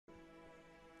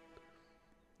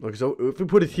Okay, so if we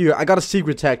put it here, I got a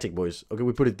secret tactic, boys. Okay,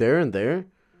 we put it there and there.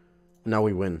 Now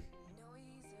we win.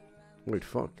 Wait,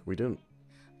 fuck. We didn't.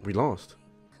 We lost.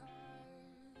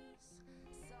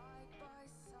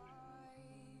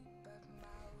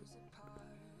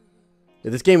 Yeah,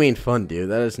 this game ain't fun, dude.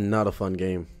 That is not a fun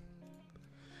game.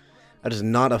 That is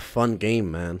not a fun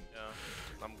game, man. Yeah,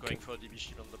 I'm going for a DB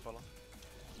shield on the polar.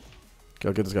 Okay,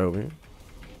 I'll get this guy over here.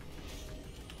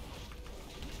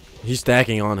 He's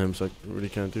stacking on him, so I really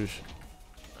can't do shit.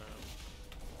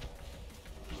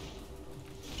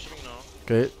 Shipping now.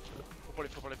 Okay.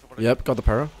 For Yep, got the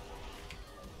para.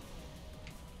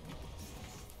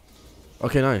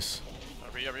 Okay, nice. Are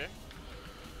we?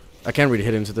 I can't really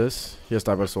hit into this. He has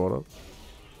died by sword up.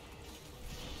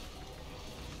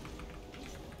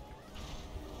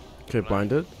 Okay,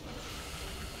 blinded.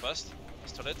 Bust.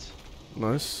 Pistolet.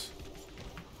 Nice.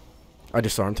 I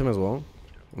disarmed him as well.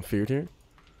 I'm feared here.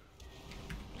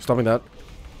 Stopping that.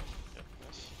 Yep,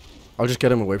 nice. I'll just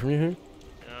get him away from you here.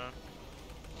 Yeah.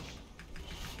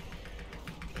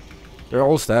 They're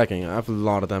all stacking. I have a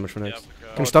lot of damage for next. Yeah,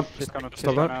 Can you stop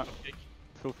Stop that?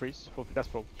 Full freeze. That's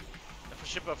full. For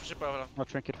shipper. No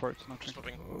trinket for it. No Just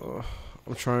trinket. popping.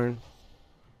 I'm trying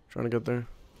to get there.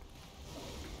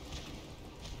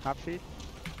 Half feed.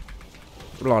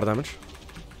 A lot of damage.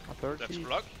 A third That's feed.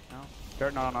 block. No.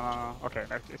 Third. No. Okay,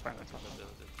 it's fine. That's fine.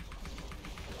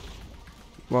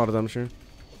 A lot of damage here.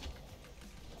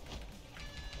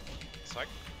 Sack.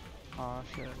 Oh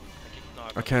shit. No,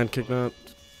 I can't kick that.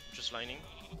 Just lining.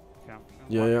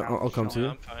 Yeah, I'll come to you.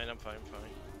 I'm fine.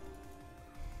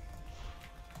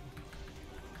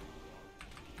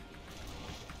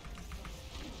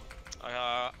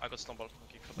 I got stumbled.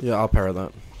 Okay, Yeah, I'll parry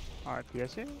that. Alright,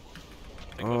 yes, yeah.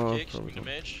 Take off kick, with the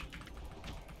mage.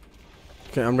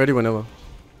 Okay, I'm ready whenever.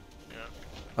 Yeah.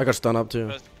 I got stun up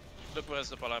too. Look where's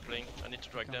the ball I'm playing. I need to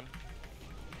drag them.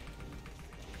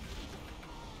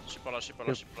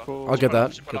 Shipala. I'll get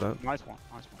that. Get that. Nice one.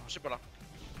 Shipala.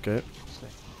 Okay.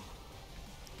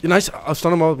 Yeah, nice. I'll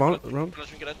stun him all around.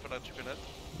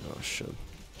 Oh shit.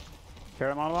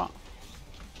 Carry him on a lot.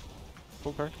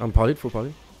 Full carry. I'm polyed, full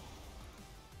poly.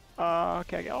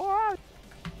 Okay, alright.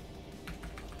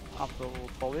 I'm full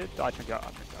poly. I think I.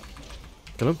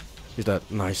 Kill him. He's dead.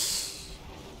 Nice.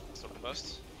 Stop the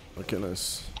bust. Okay,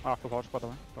 nice. Ah, full pouch, by the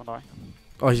way. Don't die.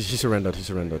 Oh, he surrendered. He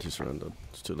surrendered.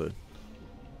 It's too late.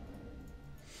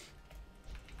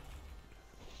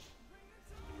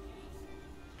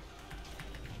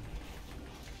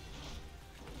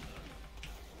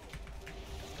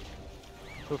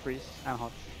 Full freeze and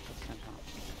hot at the same time.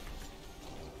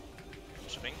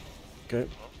 Shipping. Okay.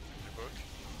 Oh, good work.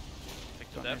 Take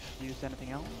the Don't know death. if you use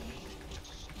anything else.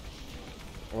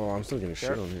 Oh, I'm still getting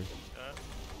shit on here.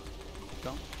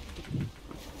 Don't.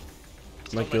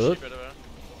 Am I good?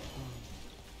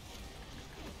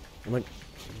 Am I? Oh my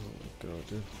god,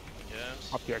 dude.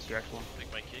 Yes. Up the extra one.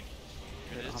 Take my kick.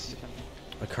 Yeah, It up is. the center.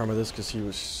 I karma this because he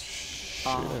was shit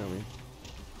Ah. at me.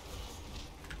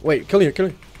 Wait, kill here.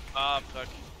 Ah, fuck.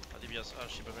 DBS. Ah,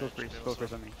 shipper. Full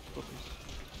freeze on me. Full freeze.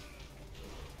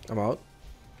 I'm out.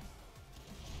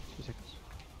 2 seconds.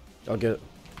 I'll get it.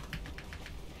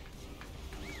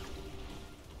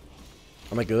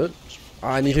 Am I good?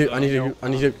 I need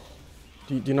to.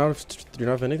 Do you not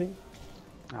have anything?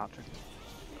 Ah, trinket.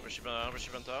 Shipper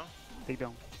tower. Take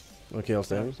down. Okay, I'll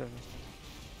stay.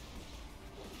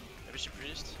 Maybe she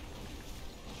priest.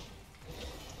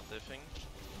 Not the thing.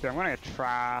 Okay, I'm gonna get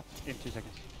trapped in 2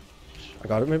 seconds. I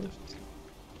got it, maybe.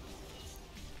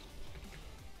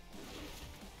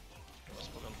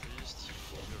 Spot on priest.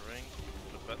 You ring.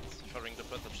 The pet. If I ring the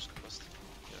pet, I'll just go bust.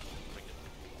 Yeah, ring it.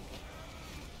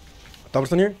 Double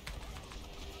stun here.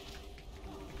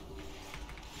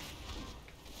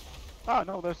 Ah,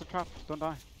 no, there's the trap. Don't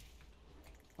die.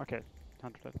 Okay,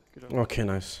 100 dead. Good job. Okay,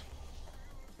 nice.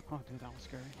 Oh, dude, that was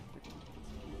scary.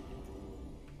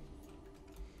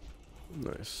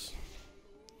 Nice.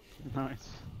 Nice.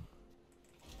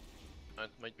 It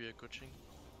might be a coaching.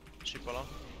 Shipala.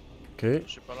 Okay.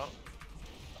 Shipala.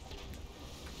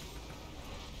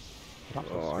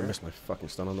 Oh, I missed my fucking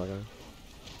stun on that guy.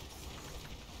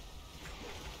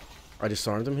 I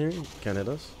disarmed him here. Can't hit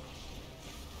us.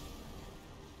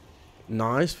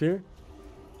 Nice, fear.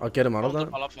 I'll get him out of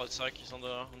that. Pala for Sack. He's on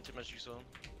the anti-magic zone.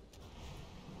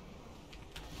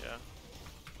 Yeah.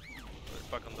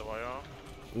 Back on the wire.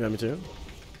 Yeah, me too.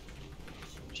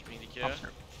 Shipping the care.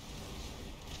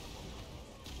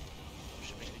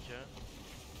 Shipping the care.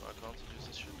 No, I can't use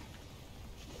this shit.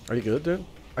 Are you good, dude?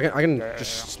 I can Yeah,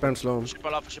 just spam slow him.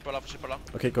 Shipala.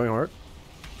 Okay, going hard.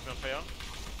 Keep on fire.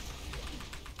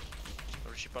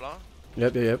 Shipala.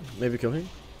 Yep. Maybe kill him.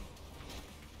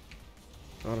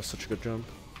 Oh, that's such a good jump.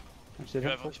 You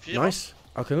have 4. Nice.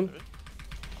 I'll kill him.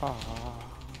 Ah,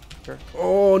 sure.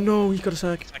 Oh no, he got a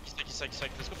sack.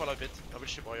 Sack. Let's go follow a bit. I will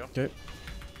ship warrior. Okay.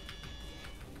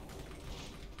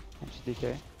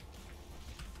 DK.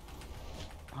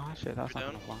 Ah shit, that's not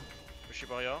Down. gonna fly. We ship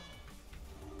warrior.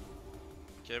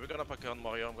 Okay, we're gonna pack on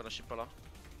warrior. I'm gonna ship Pala.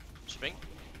 Shipping.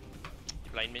 He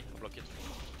blind me. I block it.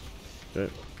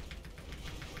 Okay.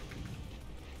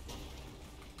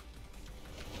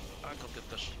 I can't get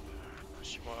the ship.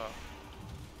 Ship warrior.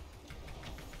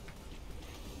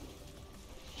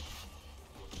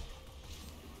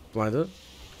 Blinded.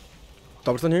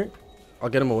 Double stun here. I'll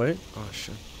get him away. Oh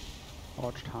shit.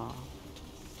 Watch time.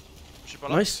 Ship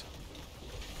Pala. Nice.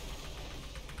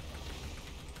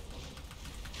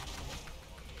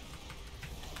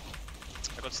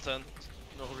 I got stunned.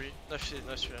 No hurry.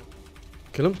 Nice fear.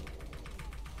 Kill him.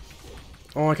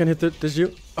 Oh, I can hit this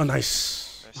you. Oh,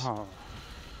 nice. Nice. Oh.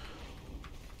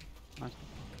 Nice.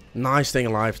 Nice staying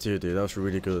alive too, dude. That was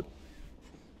really good.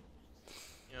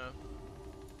 Yeah.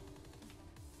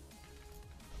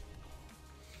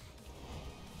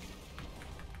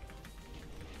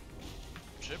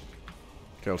 Ship.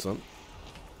 Kill some.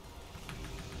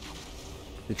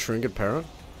 You trinket para.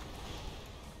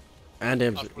 And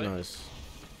him. Half play. Nice.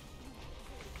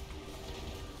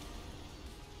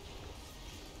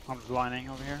 I'm just lining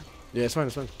over here. Yeah, it's fine,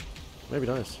 it's fine. Maybe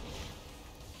nice.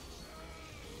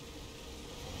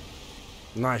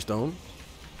 Nice dome.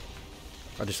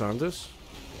 I disarmed this.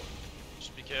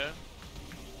 Just be care.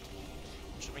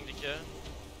 Shipping the care.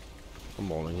 I'm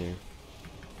mauling here.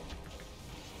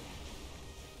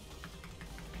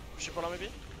 Ship Pala maybe?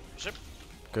 Ship.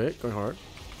 Okay, going hard.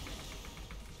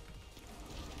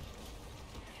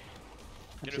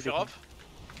 Can you fear off?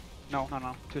 No.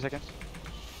 2 seconds.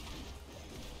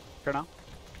 Here now.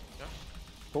 Yeah.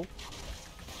 Cool.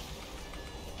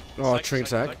 Oh, train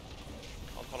sack.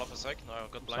 I'll fall off a sec. No, I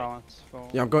got blind. Silence. Full.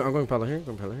 Yeah, I'm going Pala here.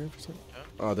 Going Pala here for a second. Yeah.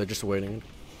 Oh, they're just waiting.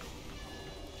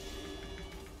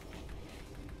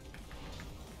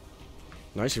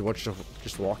 Nice, you watched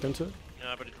just walked into it.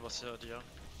 Yeah, but it was deer.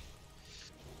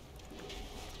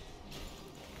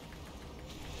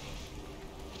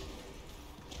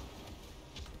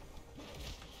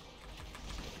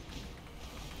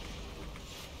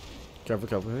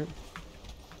 Careful here.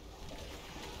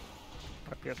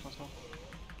 I pierce myself.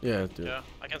 Yeah, dude. Yeah,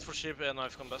 I can't full ship and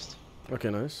I've combust. Okay,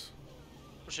 nice.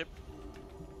 Full ship.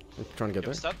 I'm trying to get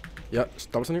Give there. stat. Yeah,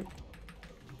 double stun here.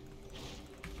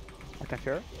 I can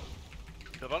fear.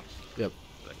 Double. Yep.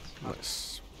 Correct.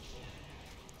 Nice.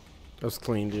 That was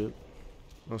clean, dude.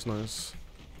 That was nice.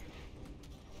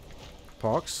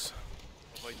 Pox.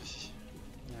 Avoid this.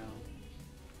 Yeah.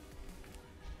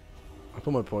 I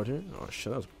put my point here. Oh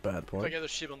shit, that was a bad If I point. get a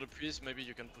ship on the priest, maybe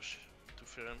you can push to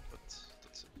fear him, but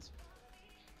that's it.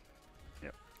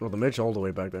 Well, the mage all the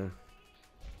way back there.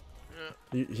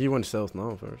 Yeah. He went south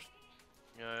now first.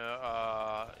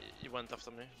 Yeah, he went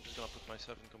after me. I'm just gonna put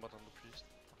myself in combat on the priest.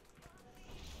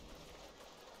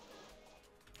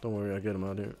 Don't worry, I get him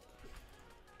out here.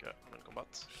 Okay, I'm in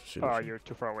combat. Shoot Oh, him. you're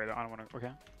too far away though. I don't wanna.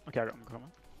 Okay. Okay, I'm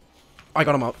coming. I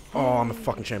got him out. Oh, I'm a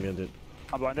fucking champion, dude.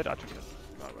 I'm blinded. I took it.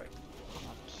 Alright.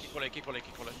 Kick volley.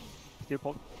 Steel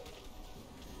pulled.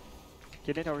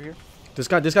 Get it over here. This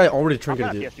guy already I'm trinketed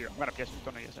gonna you. PS you. I'm gonna PS you.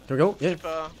 Don't know yes. Here we go.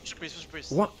 Yeah. Ship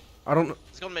priest. What? I don't know.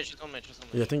 It's gone mage.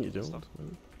 Yeah, I think you do. Stop.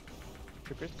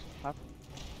 Two priest. Half.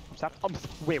 I'm sapped.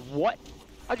 Wait, what?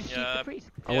 I just shoot Yeah. the priest.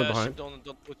 I went Yeah, behind. ship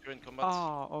don't put you in combat.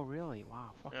 Oh really?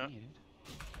 Wow. Fuck Yeah. me, dude.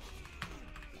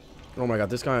 Oh my god,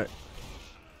 this guy.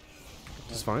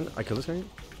 It's fine. I killed this guy.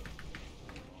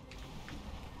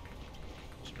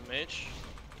 Ship a mage.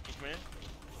 Kick me.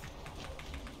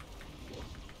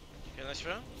 Okay, nice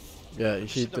fear. Yeah, he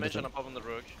Ship the did mage it. and above on the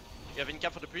rogue. You have in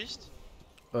cap for the priest?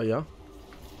 Oh yeah.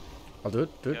 I'll do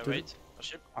it. Do Yeah, it. Do it. wait. A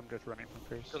ship. I'm just running from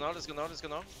priest. Let's go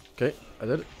now. Okay, I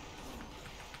did it.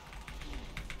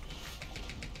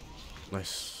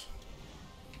 Nice.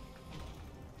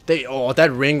 Oh,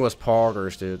 that ring was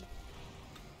poggers, dude.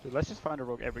 Dude, let's just find a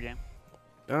rogue every game.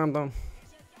 Yeah, I'm done.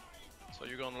 So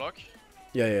you go on lock?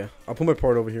 Yeah. I'll put my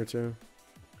port over here too.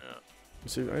 Yeah.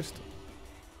 Let's see, iced.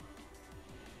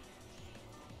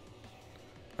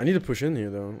 I need to push in here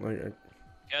though. Like,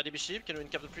 Yeah, DB ship, can you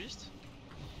incap the priest?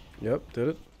 yep, did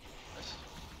it. Nice.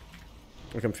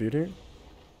 I can feud here.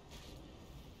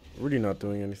 Really not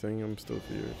doing anything. I'm still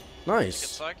feud. Get Nice.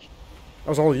 sack. That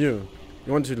was all you.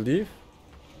 You wanted to leave?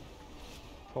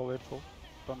 Full it, full.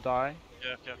 Don't die.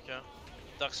 Yeah.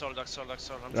 Dark soul. I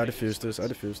defused this. I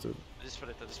defused it. I dispel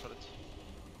it.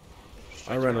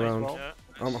 I ran nice around. wall. Yeah.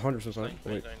 I'm 100% fine.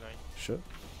 Wait, Nine. shit.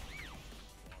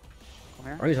 Come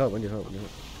here. I need help.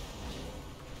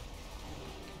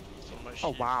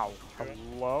 Oh wow.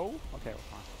 Hello? Okay, we're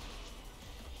fine.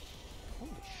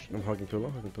 Holy shit. I'm hugging pillow,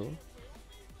 hugging pillow.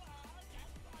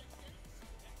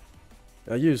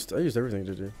 I used everything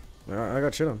to do. I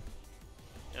got shit on.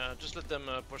 Yeah, just let them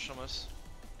push on us.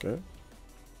 Okay.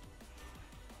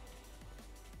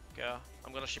 Okay,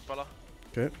 I'm gonna ship Pala.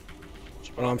 Okay.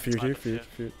 Ship Oh, Pala. I'm feared here, Fine, feared,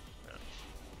 yeah. feared. Yeah.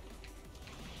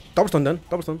 Double stun then,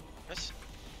 double stun. Nice.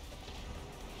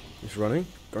 He's running,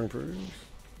 going through.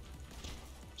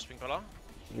 Swing Pala.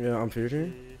 Yeah, I'm feared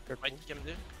here. Right,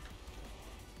 KMD.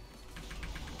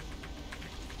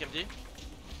 KMD.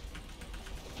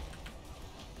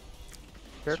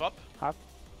 Sure. Swap. Half.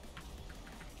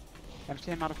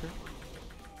 MC him out of here.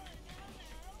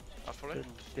 Halfway.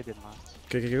 They didn't last.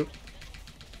 Okay.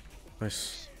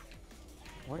 Nice.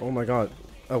 What? Oh my god.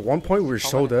 At one point we were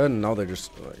so dead and now they're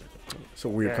just like, it's a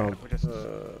weird Yeah, comp. we're just- Yeah,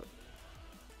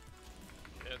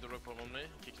 the rook bomb on me.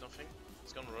 Kick nothing.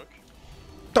 It's gonna rook.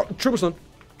 Triple stun.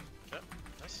 Okay,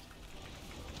 nice.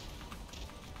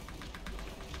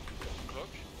 Rook.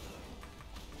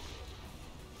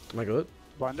 Am I good?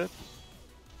 Blinded.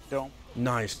 Dome.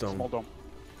 Nice Small stone. dome.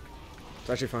 It's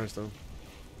actually fine stone.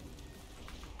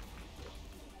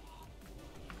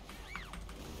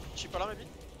 Ship Pala maybe?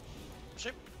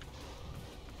 Ship?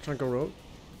 Trying to go rogue.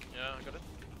 Yeah, I got it.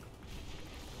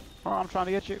 Oh, I'm trying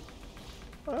to get you.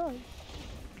 Oh.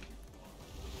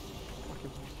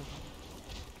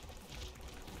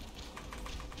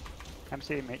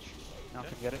 MC mage. No, Yeah.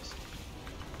 can get it.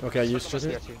 Okay, I used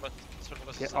Circle shit. my system, but circle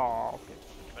my Yeah. system. Oh, okay.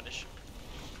 Vanish.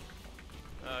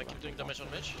 Keep doing damage on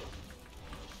mage.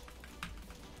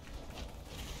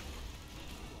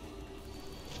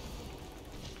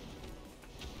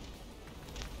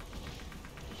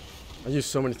 I used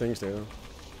so many things there though.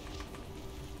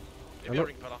 Maybe a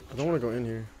ring Pala. I don't want to go in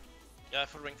here. Yeah,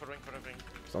 full ring.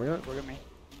 Stop that? Look at me.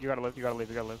 You gotta live. You gotta live.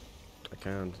 You gotta live. I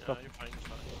can't. Yeah, you're fine, you're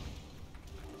fine.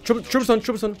 Triple stun,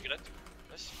 triple stun. You get it?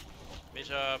 Nice.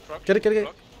 Mage proc. Get it.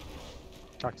 Proc.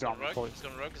 Talk It's to gonna him. rogue. It's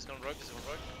gonna rogue. It's gonna rogue. It's gonna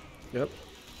rogue. Yep.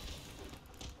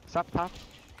 Stop top.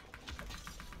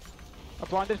 A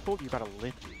blinded fool. You gotta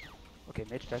live. Okay,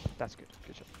 mage dead. That's good.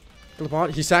 Good job. Kill the pot.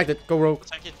 He sacked it. Go rogue.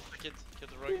 Attack it. Kill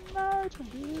the rogue. Nice one,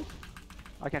 dude.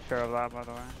 I can't fair that, by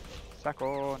the way.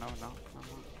 Sacco. No.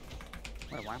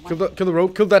 Wait, why am I? Kill the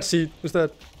rogue. Kill that seed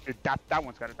instead. Dude, that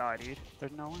one's gotta die, dude.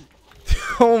 There's no way.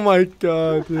 Oh my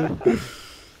god, dude.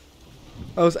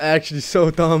 That was actually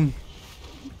so dumb.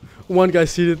 One guy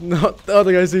seeded, not the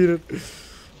other guy seeded.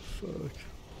 Fuck.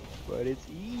 But it's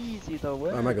easy though.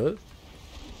 Am I good?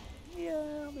 Yeah,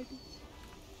 maybe.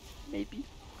 Maybe.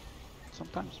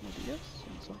 Sometimes maybe yes,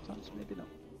 and sometimes maybe no.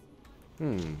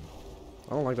 I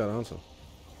don't like that answer.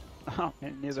 Oh,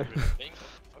 me neither. Ping.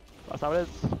 That's how it is.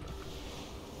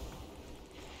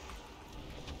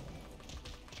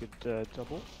 Good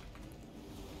double.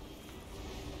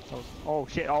 Oh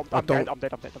shit! Oh, I'm dead. I'm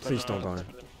dead. Please don't die.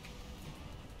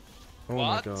 Oh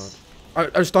my What? god.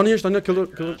 I stun here, kill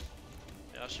it.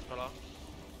 Yeah, ship Pala.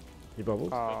 He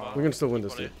bubbled. Uh, We can still win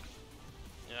this, Volley. dude.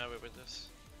 Yeah, we win this.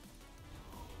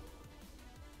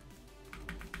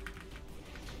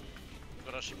 I'm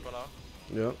gonna ship Pala.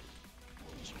 Yeah.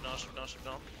 Ship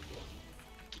down.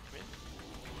 Kick me.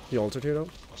 He altered here though.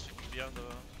 I'll swing behind the...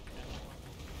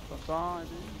 Sometimes.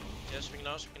 Yeah, swing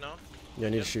now. Yeah, I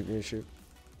need to shoot.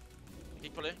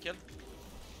 Kick volley, kill.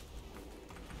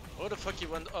 Oh, the fuck, he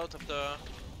went out of the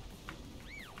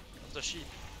sheep.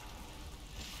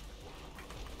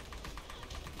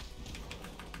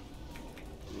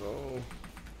 No.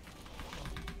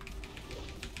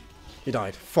 He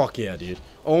died. Fuck yeah, dude.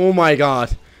 Oh my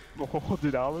god. Oh,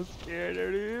 dude, I was scared,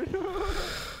 dude.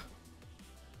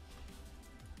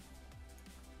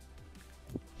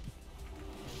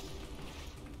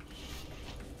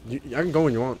 I can go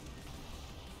when you want.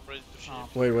 Ready to sheep. Oh.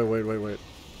 Wait.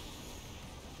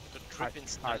 The trip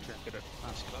instant. I turned it.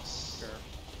 Nice class. Sure.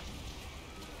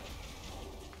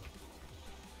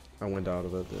 I went out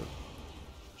of it, dude.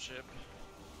 Ship.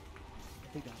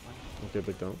 Big guy, man. Okay,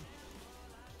 big down.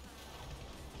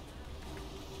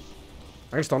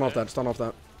 I can stun off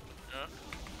that. Yeah.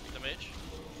 The mage.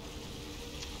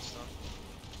 Stun.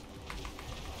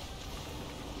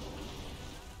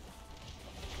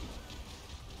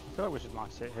 I feel like we should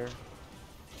not sit here.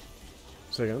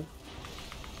 Say again.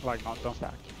 Like, not don't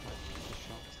stack. Just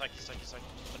chill. Stack.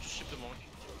 I just ship the monk.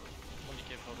 Only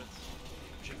came for it.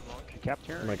 Ship the monk. You kept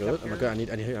here. Am I You good? kept Am I here. good? I need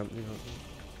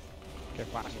Okay,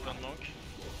 fine. One monk.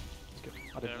 It's good. I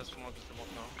Yeah, didn't. let's come out with the monk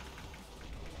now.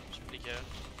 Split here.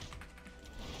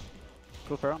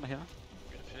 Cool fair on the here.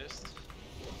 Good fist.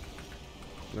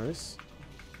 Nice.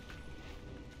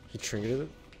 He triggered it.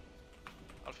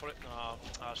 Alpha Probably.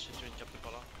 Ah shit, tu viens de capter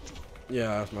par là.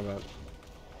 Yeah, that's my bad.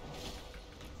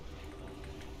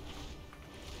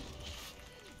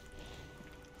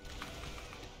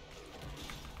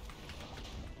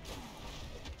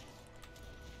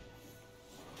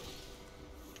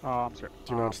 Oh, I'm scared.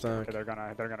 Do not stack. Okay, they're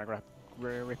gonna grab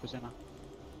rape us in now.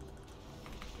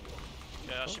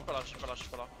 Yeah, je suis pas là, je suis pas là, je suis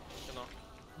pas là. You know.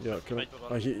 Yeah, kill him.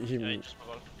 Mate, Oh, he Yeah, he moved. just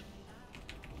bubble.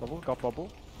 Bubble, got bubble.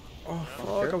 Oh, Yeah.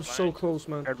 fuck, I was so Fine. close,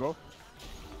 man. Scared both.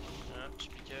 Yeah, je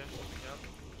piquais, regarde.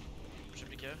 Je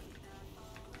piquais.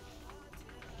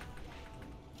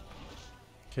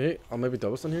 Okay, I'll maybe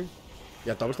double stun here.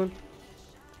 Yeah, double stun.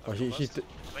 Oh, he Swing.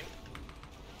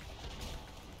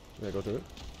 Yeah, go through it.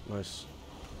 Nice.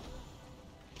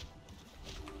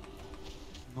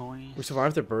 Noise. We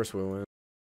survived their burst, we'll win.